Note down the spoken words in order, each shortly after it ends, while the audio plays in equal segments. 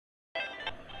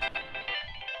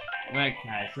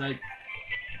Okay, so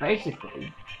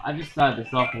basically, I just started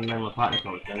this off and then my partner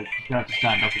called, so we're just gonna have to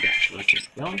start it off again. So let's get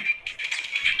going.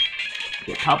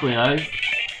 Get a couple of those,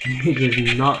 which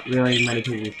is not really many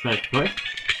people's first choice.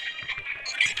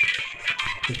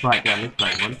 Just write down this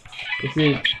great one. This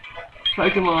is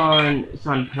Pokemon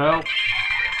SunPearl.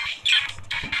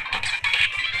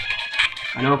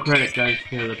 And all credit goes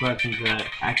to the person that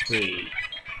actually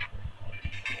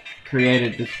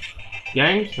created this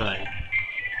game, so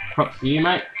props to you,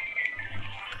 mate.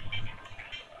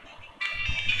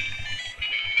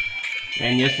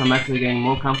 And yes, I'm actually getting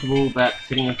more comfortable about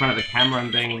sitting in front of the camera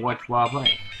and being watched while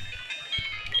playing.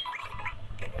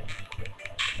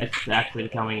 It's actually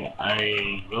becoming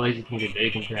a real easy thing to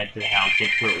do compared to how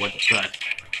difficult it was at first.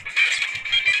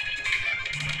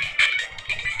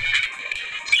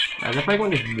 Is that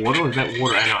Pokemon just water, or is that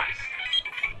water and ice?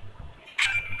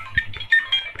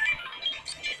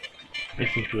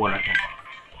 It's just water, okay.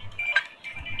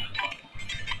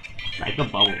 No, it's a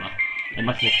bubble though. It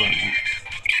must be fun.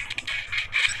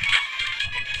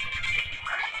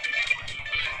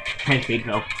 Can't speed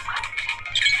though.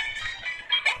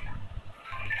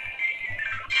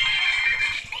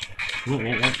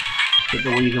 Get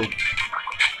the weasel.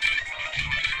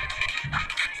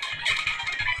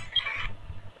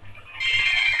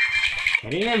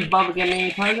 Get in, Bob, get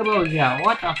me Pokeballs, yeah.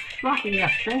 What the fuck are you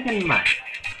thinking, mate?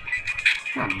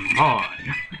 Come on.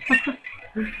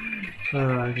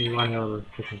 Oh, this is one hell of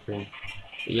a freaking thing.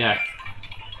 But yeah.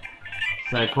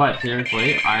 So quite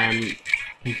seriously, I am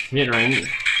considering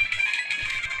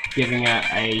giving out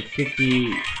a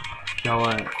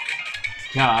 $50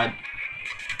 card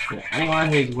to anyone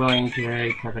who's willing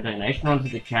to type a donation onto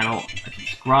the channel,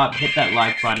 subscribe, hit that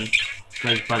like button,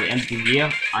 because by the end of the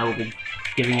year, I will be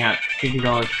giving out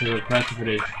 $50 to a person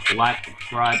who is like,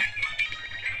 subscribe,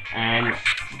 and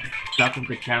stuck with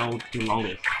the channel the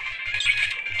longest.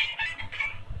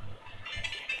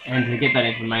 And to get that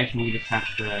information, you just have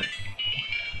to...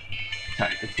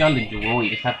 Sorry, it's done the dual,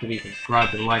 you just have to be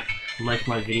subscribed and like most of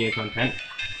my video content.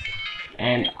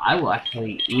 And I will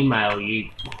actually email you.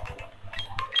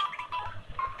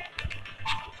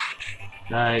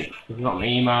 So, if you've got my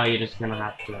email, you're just gonna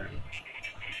have to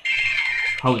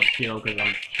hold still, because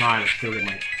I'm trying to still get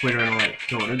my Twitter and all that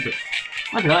sorted, but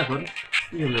I feel that's good.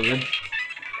 You're really good.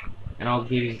 And I'll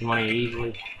give you some money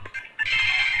easily.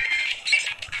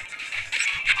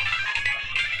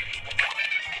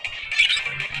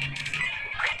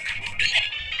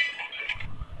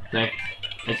 So,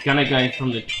 it's gonna go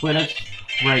from the Twitter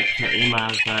straight to email,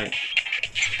 so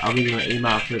I'll give you an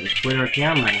email through the Twitter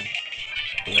account and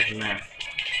we'll go from there.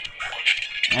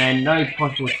 And no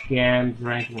possible scams or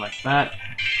anything like that.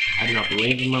 I do not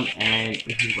believe in them, and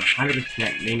this is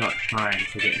 100% me not trying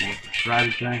to get more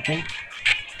subscribers or anything.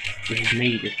 This is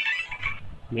me just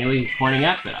merely pointing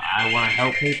out that I want to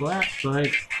help people out, so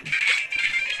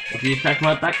if you scratch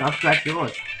my back, I'll scratch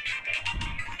yours.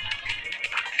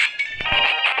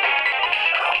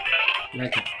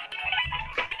 Okay.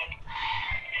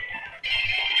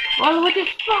 Well, what the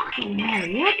fucking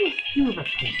matter? What is stupid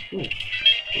thing?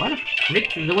 What a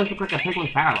prick is always look like a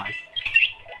Pokemon paralyzed.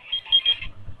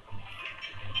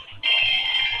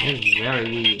 That is very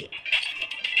weird.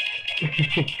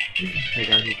 Hey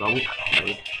guys, this bubble. That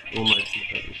was almost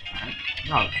completely flat.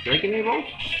 Oh, did I get any balls?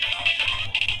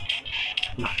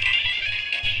 No.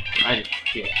 I just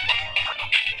did.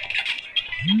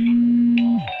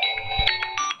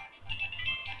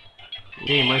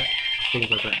 Yeah, most things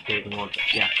like that do more,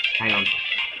 but yeah, hang on.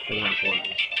 Doesn't have four names.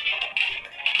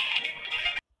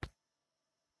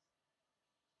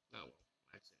 Oh,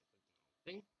 actually,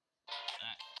 thing.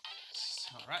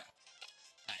 Alright.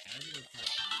 I did it for...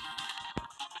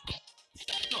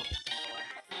 Cool.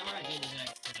 So what I did is I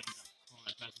actually call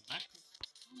that person back.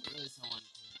 Really someone to,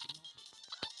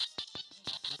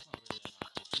 that's not really that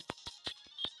hard to do.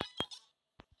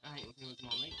 I hate when people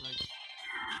ignore me, like,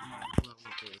 well,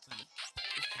 not really saying.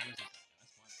 This camera's up there,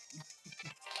 that's fine.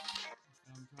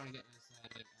 I'm trying to get this, I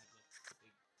have a big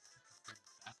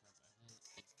backup, and then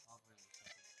it's hovering the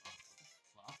second.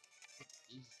 Fuck.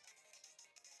 Jesus.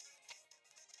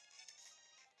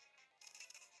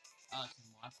 Oh, it's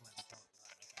my phone.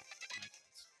 Right, okay.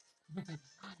 Makes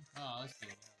sense. Oh, let's do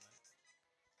it now, mate.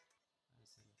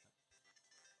 Let's see what's up.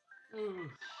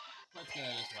 Ooh. Let's go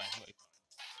this way. What we find.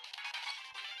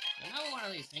 Another one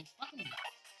of these things. Fucking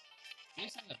do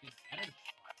something a bit better to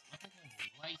fight. I think I'm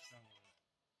way stronger than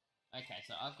that. Okay,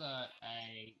 so I've got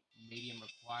a medium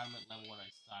requirement level when I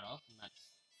start off, and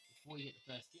that's before you hit the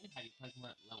first skin, have your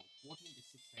Pokemon at level 14 to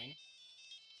 16.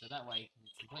 So that way you can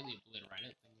completely obliterate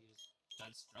it, then you just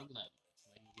don't struggle that much.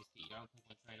 And then you just get your own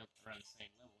Pokemon trained up around the same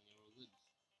level and you're all good.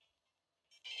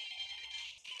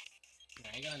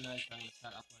 Now you gotta notice I'm gonna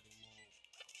start uploading more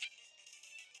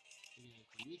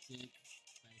videos to YouTube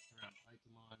based around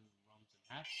Pokemon, ROMs, and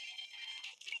hacks.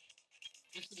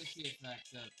 Just for the sheer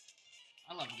fact that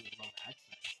I love doing ROM hacks.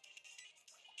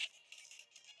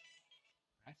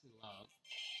 I actually love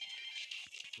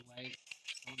the way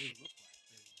some of these look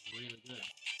like. They're really good.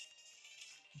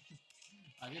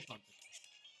 This one's okay.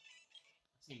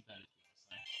 I've seen better, to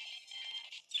be honest.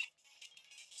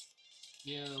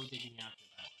 Still digging out to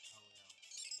that. Oh well.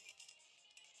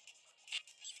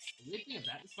 The weird thing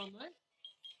about this one though,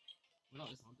 well not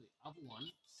this one, but the other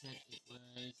one said it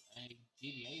was a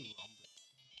GBA ROM, but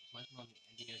it's working on the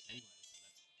NDS anyway, so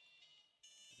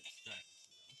that's a bit strange, to be honest.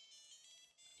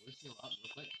 We'll seal up real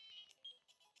quick.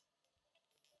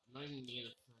 I'm not even near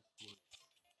the first blue.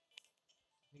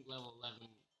 I think level 11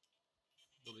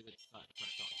 will be good to start the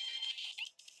first on.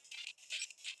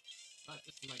 But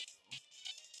just to make sure,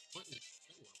 what is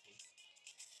that working?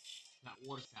 That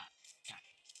water cat. That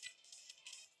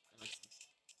makes sense.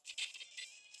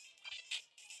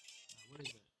 What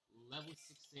is it? Level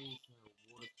 16 for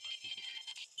water type,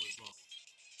 was wrong.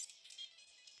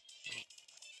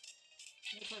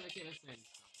 Looks like they keep saying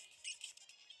stuff.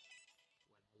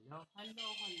 Well, hello,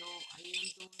 I am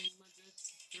doing my best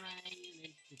to try and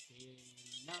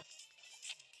entertain us.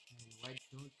 And why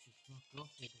don't you fuck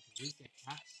off with the weak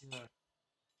attacks, sir?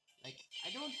 Like, I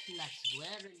don't feel like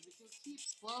swearing, but you keep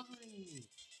bothering me.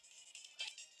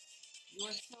 You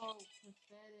are so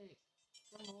pathetic.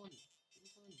 Come on, do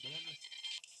something better.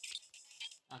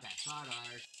 Okay, hard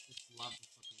Irish. Just love to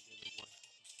fucking do the voice.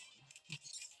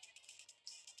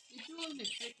 You're doing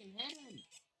this freaking head in.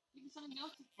 Give me something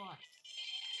else to fight.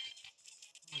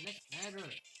 Oh, that's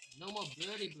better. No more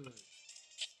birdie bird.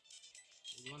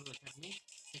 You want to attack me?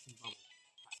 Take some bubble.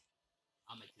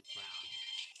 I'll make you drown.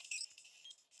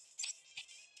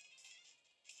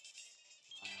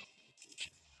 I'll make you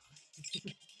drown.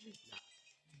 Nah.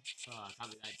 Oh, I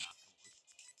can't be that dark.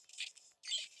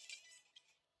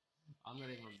 Come on. I'm not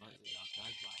even remotely dark,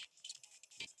 guys.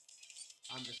 Like,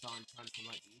 I'm just on trying to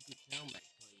promote the YouTube channel. Make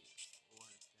sure you all understand that it's support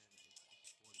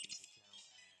the YouTube channel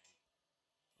and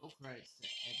all credits to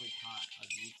every part of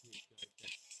YouTube goes that's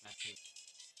just creation.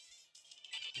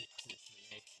 So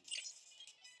it's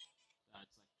like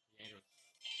creator of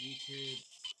YouTube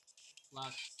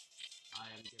plus I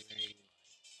am giving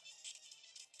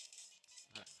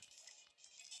like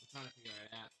I'm trying to figure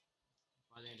it out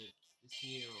by the end of this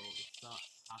year or the start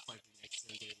halfway through next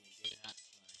year I'm getting good at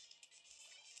so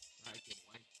right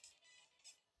giveaway.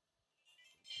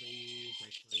 So please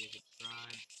make sure you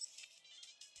subscribe.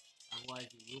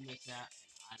 Otherwise you will miss out and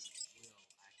I will actually feel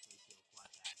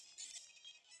quite bad.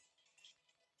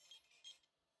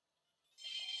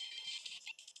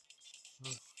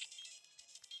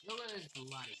 Look at this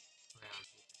bloody brown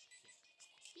piece of shit.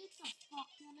 Get the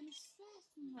fuck out of his face,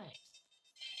 mate!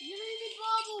 You don't even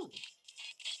bubble!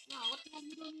 No, what the hell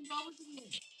you don't even bubbles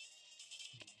again?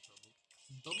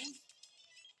 Bubbles?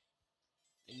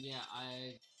 And yeah,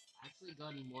 I've actually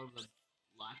gotten more of a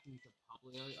liking to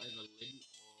Publio over Lid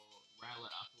or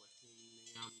Rowlet after watching the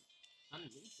Sun and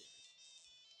Moon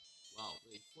series. Well,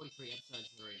 the 43 episodes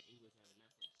were in English over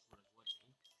Netflix, what I was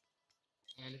watching.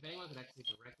 And if anyone could actually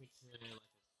direct me to like a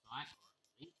site or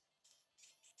a link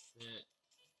that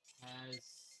has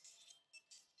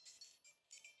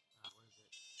what is it?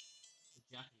 The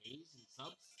Japanese and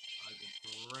subs, I'd be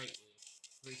greatly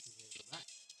appreciative of that.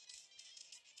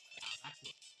 Now back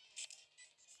to it.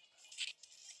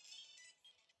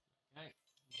 Okay,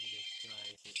 let me just go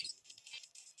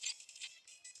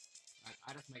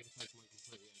I just make the Pokemon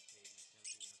completely OP and make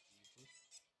everything else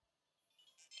useless.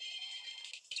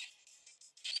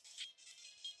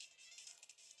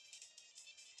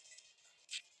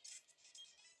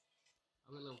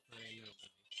 I'm a little 13 now,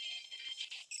 baby.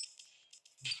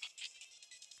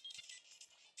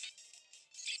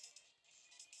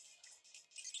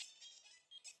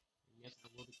 And yes,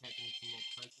 I will be catching some more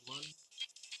Pokemon.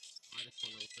 I just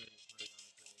want to level 13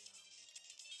 Pokemon to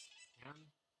the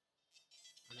town.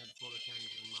 And then before the town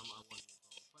to the mum, I wanted to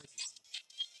follow Pokemon.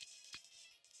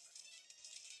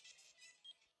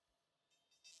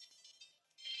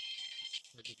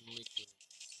 So you can literally.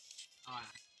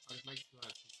 Alright, I'll just make sure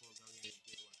before going in and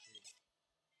do what I see.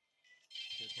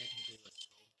 So technically let's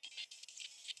go.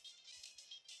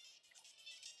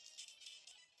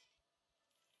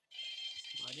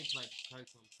 I did play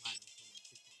Pokemon Platinum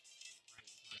for my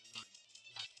 6 months straight, so I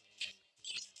know exactly everything.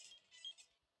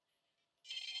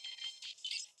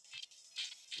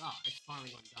 Oh, it's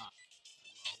finally gone dark.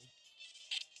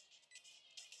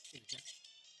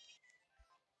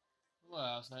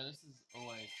 Well, so this is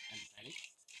always entertaining.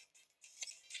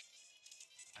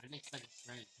 I didn't expect a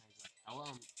screen to change like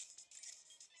color.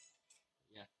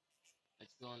 Yeah,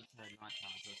 let's go into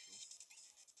nighttime pistol.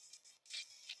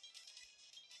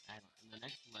 And in the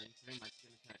next loading screen, I'm just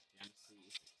going to turn it down to see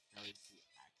if it shows the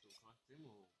actual costume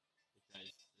or if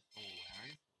there's the full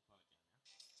wearing. We'll put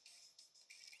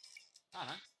it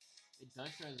down now. It does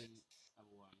show the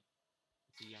other one.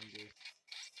 It's a young dude.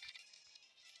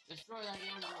 Destroy that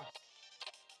young dude!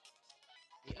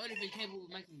 The only thing capable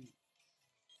of making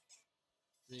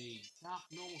the dark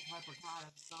normal type of card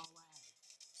has to go away.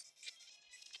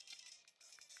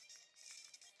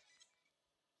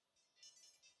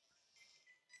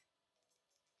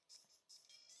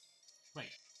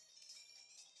 Wait,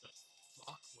 the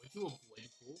fuck? Weren't you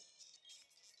avoid for?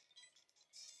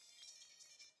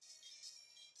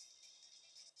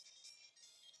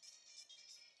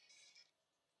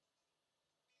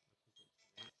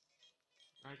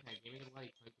 Okay, give me the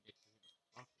bloody Pokedex and get the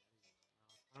fuck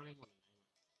out of here. No, I don't even want to name it.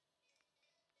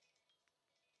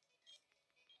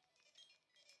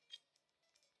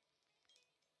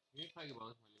 Give me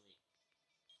Pokeballs when you leave.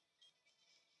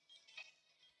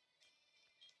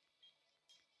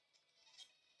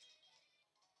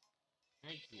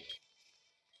 Thank you.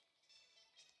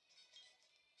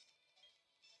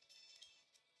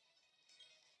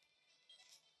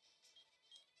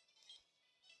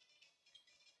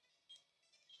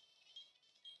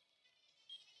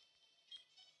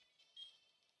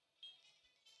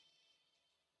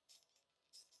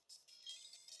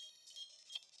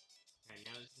 Okay,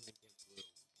 now it's gonna give a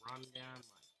little rundown,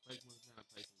 like Pokemon's gonna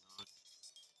play some Arts,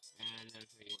 and then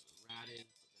show you what the route is,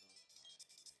 but then also,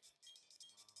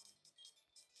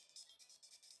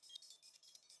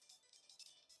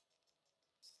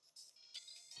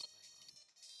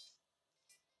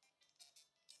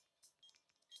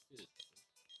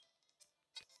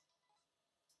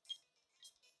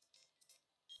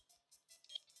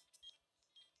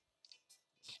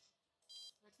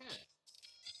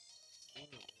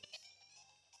 okay.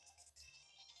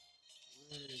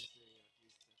 Where is the few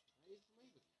special days for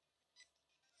me?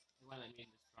 Why they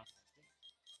made this cross, I think.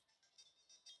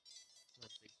 So I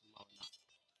think some low enough.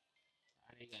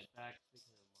 I need to go back, speak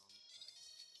to the mom.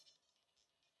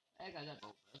 Hey guys, that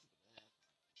bolt burst, but there.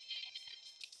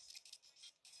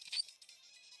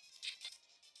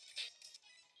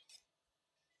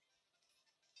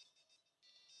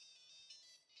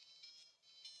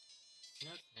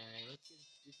 Okay, let's get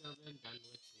this over and done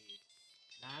with, please.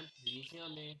 Dan, please heal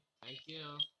me. Thank you.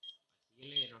 I'll see you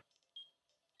later.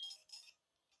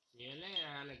 See you later,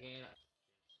 alligator.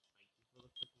 Thank you for the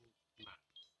freaking map.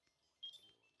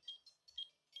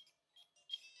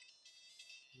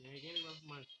 You're getting off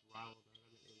my throttle, though. I'm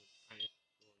gonna try to go and get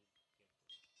them.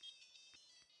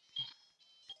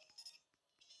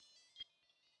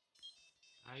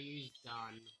 I use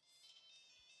done.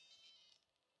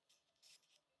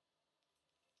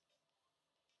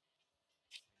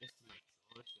 Just to make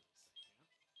sure it's gonna say here.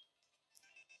 Okay,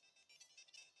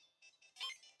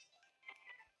 now we got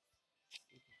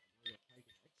Pokedex. See what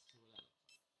that looks like.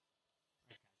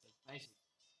 Okay, so it's basic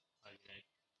Pokedex.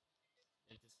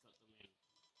 They've just got them in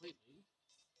completely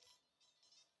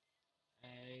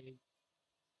a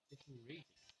different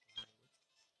region.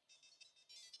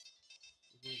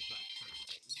 So this is like kind of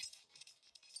weird.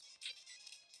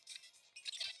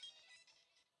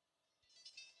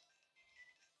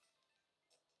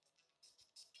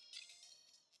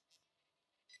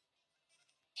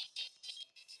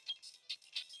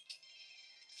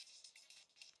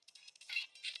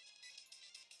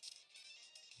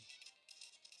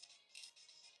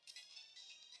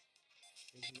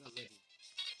 Things are not ready.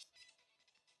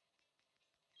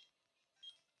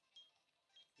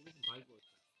 Give me some Pokeballs.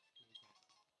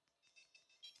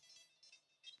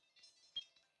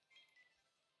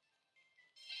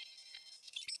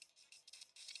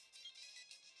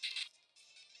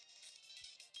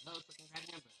 No, it's fucking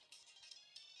goddamn bird.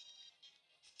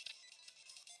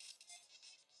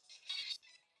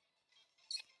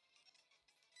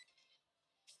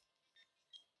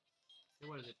 So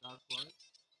what is it, dark flow?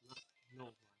 No,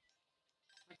 north one.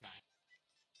 Okay.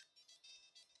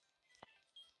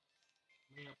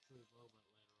 May up to a little bit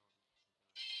later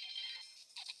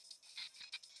on.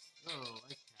 Oh,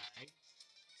 okay.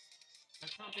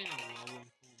 That's not being a low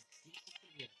one form. He's just gonna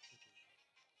be a freaking.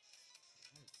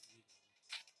 That is illegal.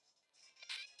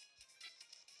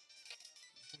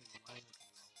 He's gonna line up a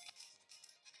low one form.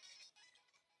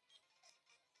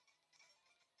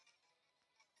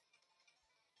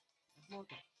 That's more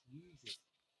like a fusion.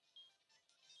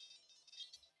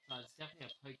 So it's definitely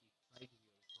a pokey fake if you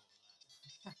want to call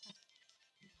it that.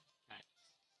 Okay.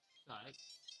 So,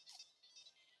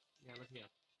 yeah, look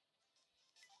here.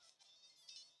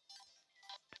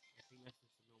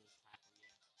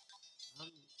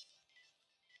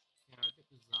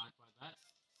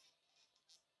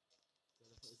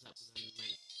 was only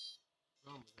meant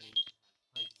Rom was only meant to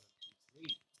have Pokemon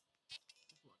PC.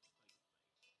 That's what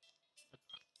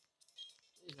okay.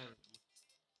 Here's how it goes.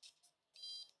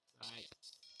 Right.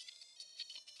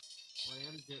 What I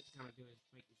am gonna do is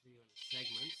make this video in a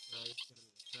segment, so this is gonna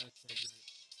be the first segment,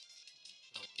 and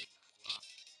so on and blah blah.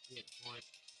 See at the point.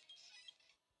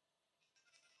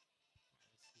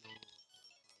 That's normal.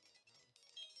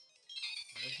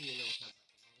 So let's see a little cut back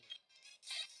in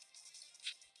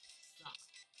all that. Stop.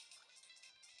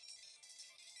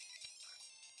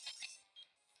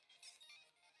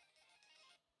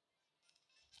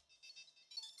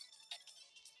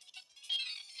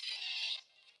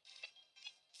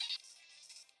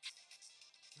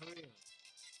 Hurry up.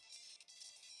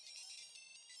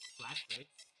 Flash break.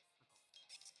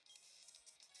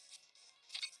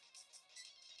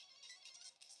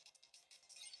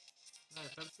 No,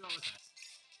 if I'm still with that.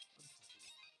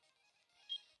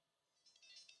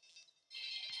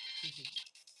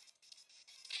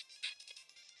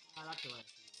 I like the way I see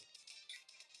it.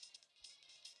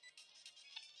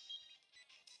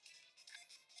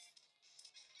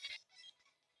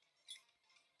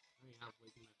 I only have way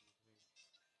too much information.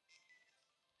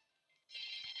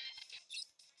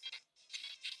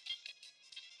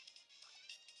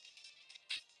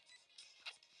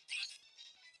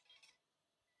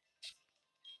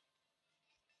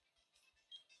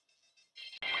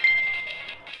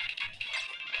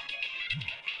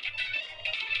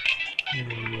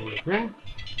 Okay.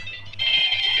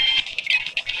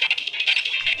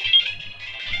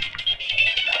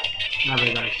 Now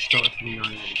we gotta start from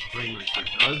 983 like it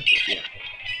does, but yeah.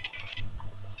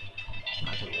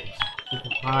 That's what it is.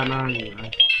 Different partner, you know.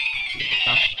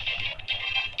 Stuff.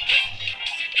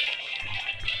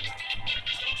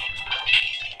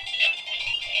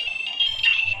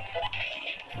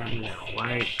 And now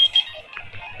wait.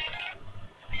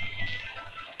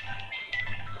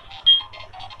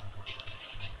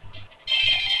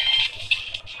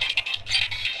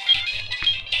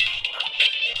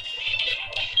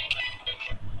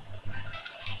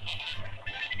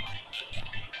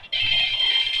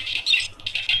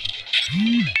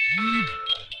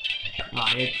 Oh, I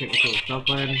had technical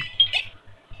struggling.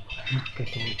 Guess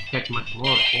I didn't expect much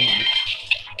more again.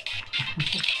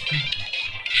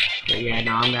 But yeah,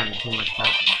 no, I'm having too much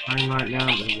stuff on my phone right now.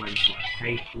 I'm gonna wait for a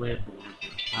facelift and I'm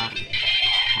gonna start and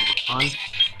have fun.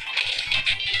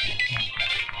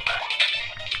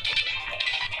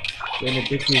 Getting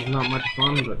addicted is not much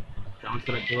fun, but someone's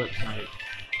gonna do it, so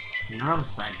none of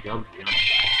it's bad jobs, you know.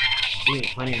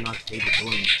 There's plenty of nice people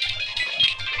doing it.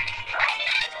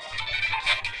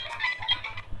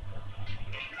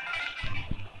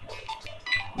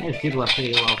 There's people I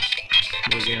see well.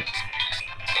 There we go.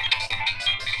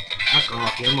 Fuck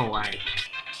off, get him away.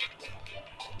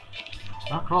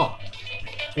 Fuck off.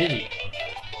 Busy.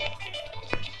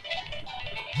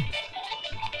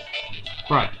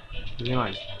 Right,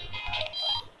 anyway.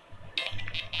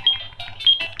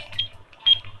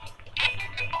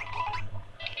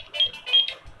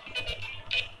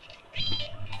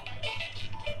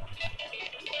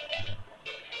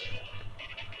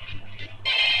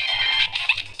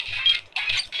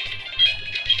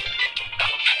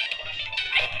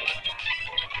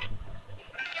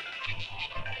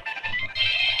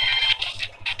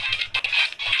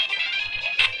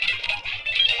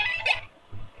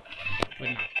 But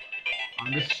no,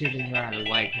 I'm just sitting here out of the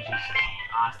way because he's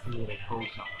asking me to call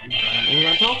something, but I don't really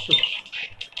want to talk to him.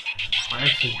 I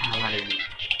don't see how that is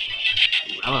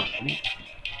relevant.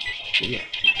 But yeah,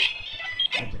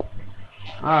 that's it.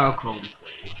 I'll call him.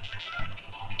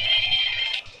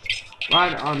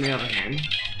 But on the other hand,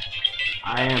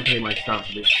 I am pretty much done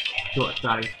for this short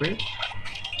starting sprint.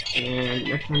 And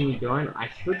next time you join, I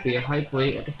should be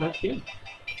hopefully at the first gym.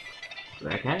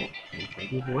 Okay, and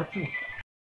thank you for watching.